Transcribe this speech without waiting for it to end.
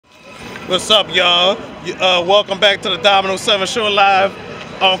What's up, y'all? Welcome back to the Domino 7 Show live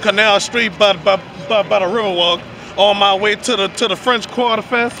on Canal Street by the Riverwalk. On my way to the French Quarter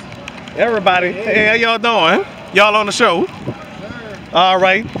Fest. Everybody, hey, how y'all doing? Y'all on the show? All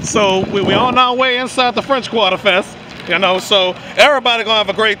right, so we on our way inside the French Quarter Fest. You know, so everybody gonna have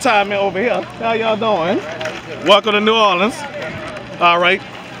a great time over here. How y'all doing? Welcome to New Orleans. All right.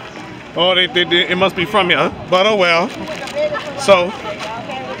 Oh, it must be from here, but oh well. So,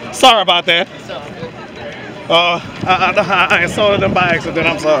 sorry about that. I saw them by accident.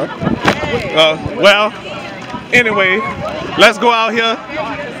 I'm sorry. Well, anyway, let's go out here.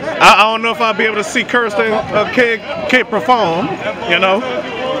 I don't know if I'll be able to see Kirsten Kid perform, you know,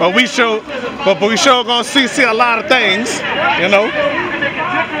 but we sure gonna see a lot of things, you know.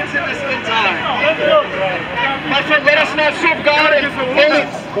 My friend, let us not serve God in only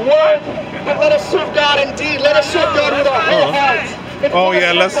word, but let us serve God in deed. Let us serve God with our whole hearts. Oh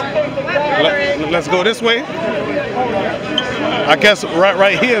yeah, let's go this way. I guess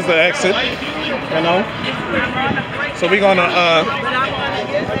right here is the exit, you know. So we're gonna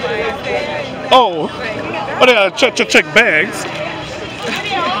they are check bags.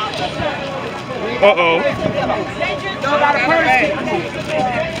 Uh-oh.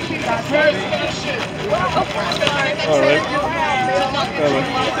 All right.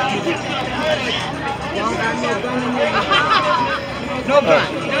 No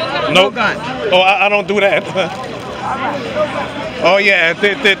gun. No gun. Oh, I don't do that. Oh yeah,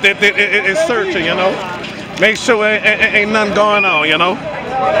 it's searching, you know. Make sure ain't nothing going on, you know.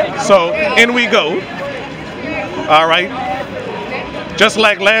 So in we go. All right. Just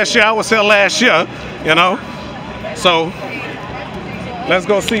like last year, I was here last year, you know. So let's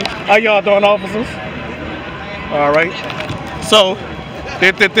go see how y'all doing, officers. All right. So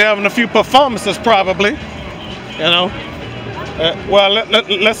they're having a few performances probably, you know. Well,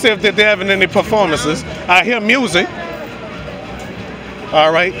 let's see if they're having any performances. I hear music.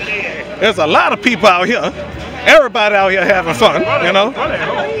 All right. There's a lot of people out here. Everybody out here having fun, you know.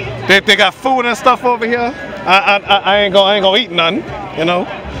 They got food and stuff over here. I ain't gonna eat nothing, you know.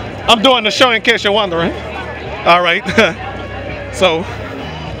 I'm doing the show in case you're wondering. All right. So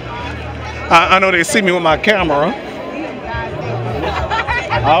I know they see me with my camera.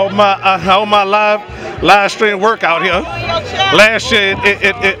 I hope my live stream work out here. Last year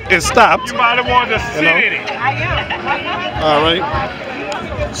it stopped. You might have wanted to sit in it. All right.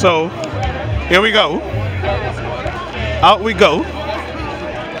 So here we go. Out we go.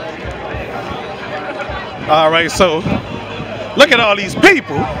 All right. So look at all these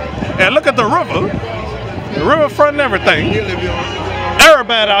people and look at the riverfront and everything.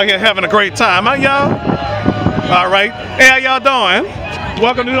 Everybody out here having a great time, huh, y'all? All right. Hey, how y'all doing?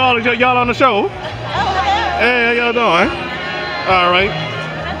 Welcome to all of y'all on the show. Hey, how y'all doing? All right.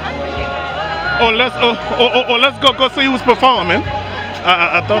 Let's go see who's performing.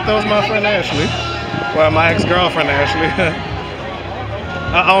 I thought that was my friend Ashley. Well, my ex-girlfriend Ashley.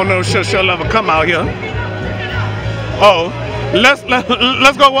 I don't know if she'll ever come out here. Oh, let's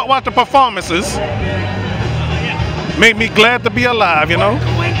go watch the performances. Made me glad to be alive, you know.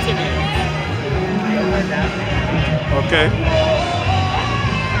 Okay.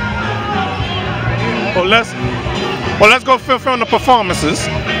 Well, let's go film the performances.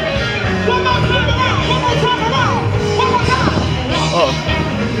 Oh.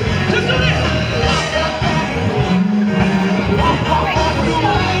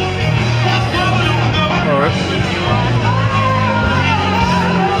 All right.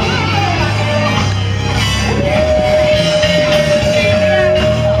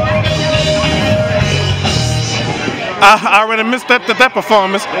 I already missed that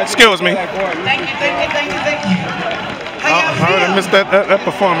performance. Excuse me. Thank you. I already missed that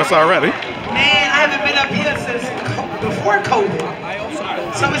performance already. Man, I haven't been up here since before COVID.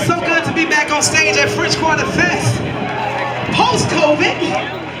 So it's so good to be back on stage at French Quarter Fest. Post-COVID.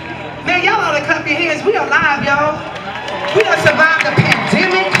 Man, y'all ought to clap your hands. We are live, y'all. We done survived the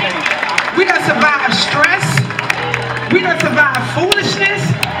pandemic. We done survived stress. We done survived foolishness.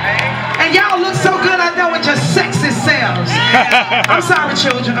 And y'all look so good, I know, with your sexy selves. I'm sorry,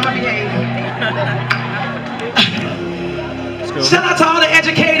 children. I'm gonna behave. Shout out to all the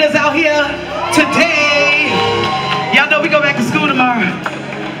educators out here today. Y'all know we go back to school tomorrow.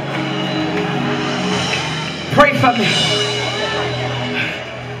 Pray for me.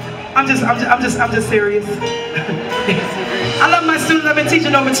 I'm just serious. I love my students. I've been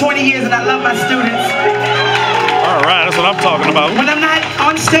teaching over 20 years, and I love my students. All right, that's what I'm talking about. When I'm not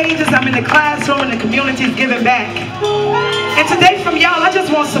on stages, I'm in the classroom, and the community's giving back. And today, from y'all, I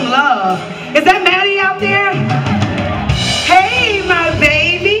just want some love. Is that Maddie out there? Hey, my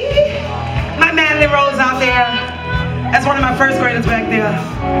baby. my first graders back there.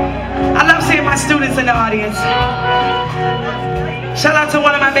 I love seeing my students in the audience. Shout out to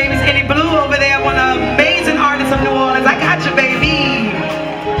one of my babies, Eddie Blue over there, one of the amazing artists of New Orleans. I got you, baby.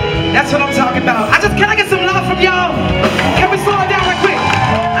 That's what I'm talking about. Can I get some love from y'all? Can we slow it down real quick?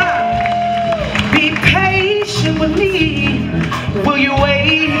 Be patient with me. Will you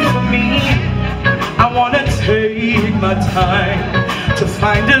wait for me? I wanna take my time to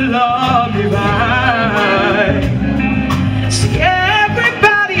find a love divine. See,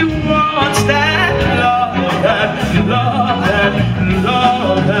 everybody wants that love, that love, that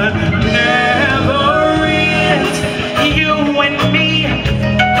love that never ends. You and me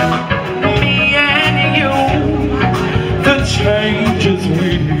and you. The changes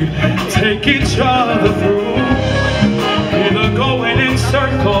we take each other through, either going in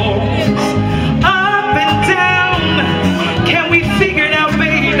circles, up and down. Can we figure it out,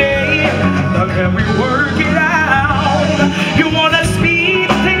 baby? Or can we work it out? You wanna speed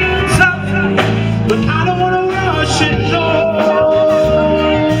things up, but I don't wanna rush it, no.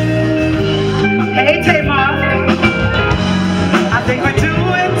 Hey, Tamar, I think we're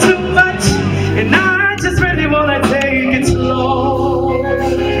doing too much, and I just really wanna take it slow.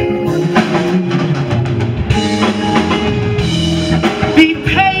 Be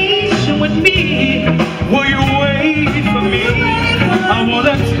patient with me. Will you wait for me? I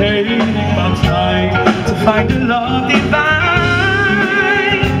wanna take my time to find a love divine.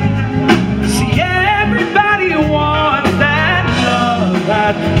 See, everybody wants that love,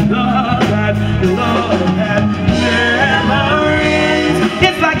 that love, that love that never ends.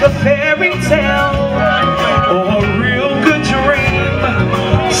 It's like a fairy tale or a real good dream.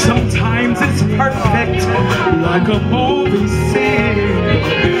 Sometimes it's perfect, like a movie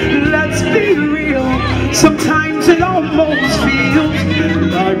scene. Let's be real, sometimes it almost feels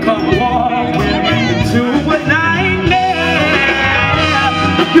like I'm walking into a nightmare.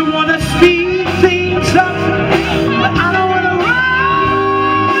 You wanna speed things up, but I don't wanna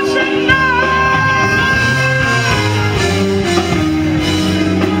rush it now.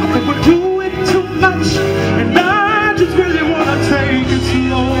 I think we're doing too much, and I just really wanna take it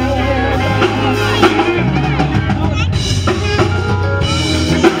slow.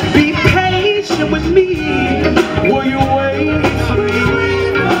 Be patient with me. Will you wait for me?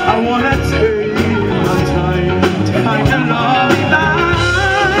 I wanna take my time to find a love divine.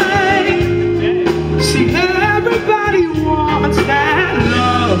 See, everybody wants that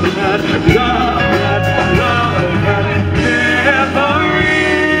love, that love, that love that never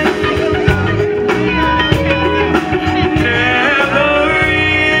ends. Never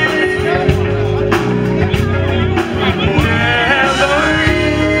ends.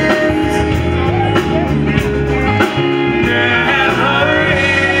 Never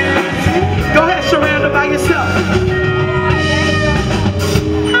ends. Go ahead, Sharanda, by yourself.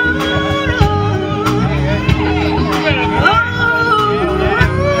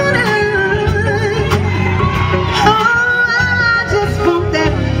 I just want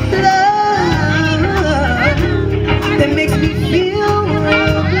that love that makes me feel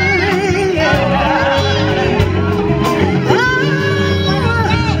real good.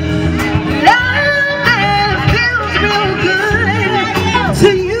 Love that feels real good to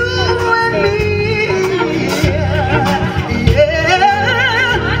you and me.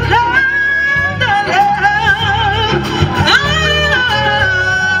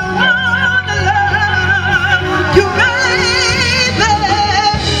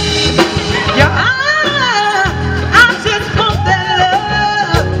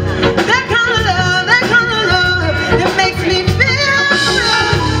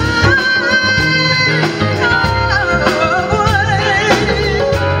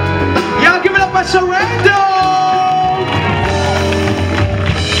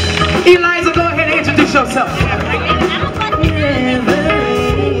 Eliza, go ahead and introduce yourself.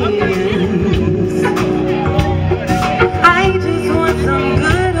 I just want some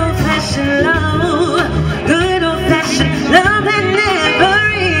good old-fashioned love, good old-fashioned love that never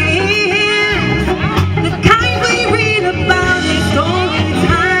ends. The kind we read about in story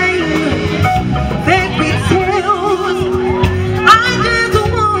time, fairy tales. I just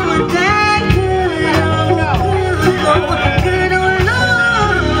want that good old love.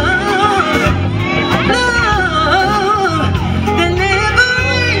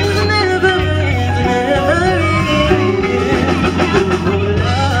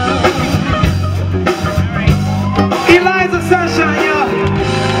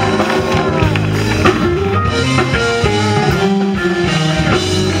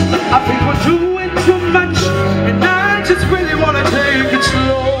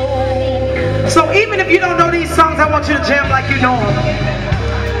 Even if you don't know these songs, I want you to jam like you know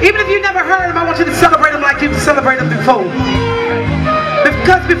them. Even if you never heard them, I want you to celebrate them like you've celebrated them before.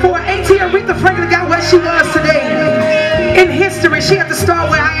 Because before A.T. Aretha Franklin got where she was today, in history, she had to start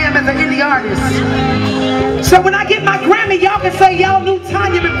where I am as an indie artist. So when I get my Grammy, y'all can say y'all knew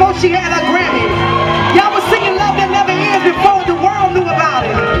Tanya before she had her Grammy. Y'all was singing Love That Never Ends before the world knew about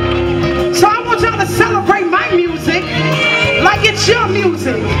it. So I want y'all to celebrate my music like it's your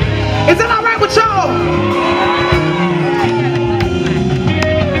music. Is that all right with y'all?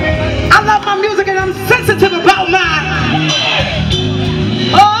 I love my music and I'm sensitive about mine.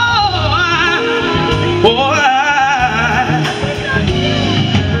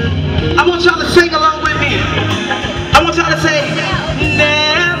 I want y'all to sing along with me. I want y'all to say,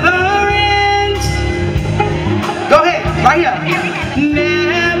 never ends. Go ahead, right here.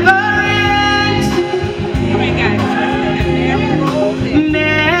 Never ends.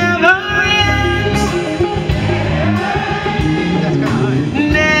 Never ends.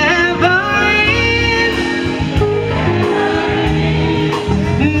 Never ends.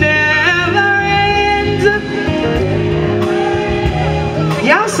 Never ends.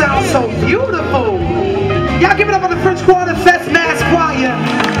 Y'all sound so beautiful. Y'all give it up on the French Quarter Fest Mass Choir.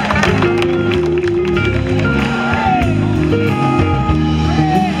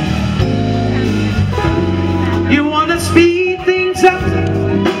 You wanna speed things up,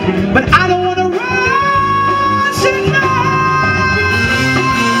 but I don't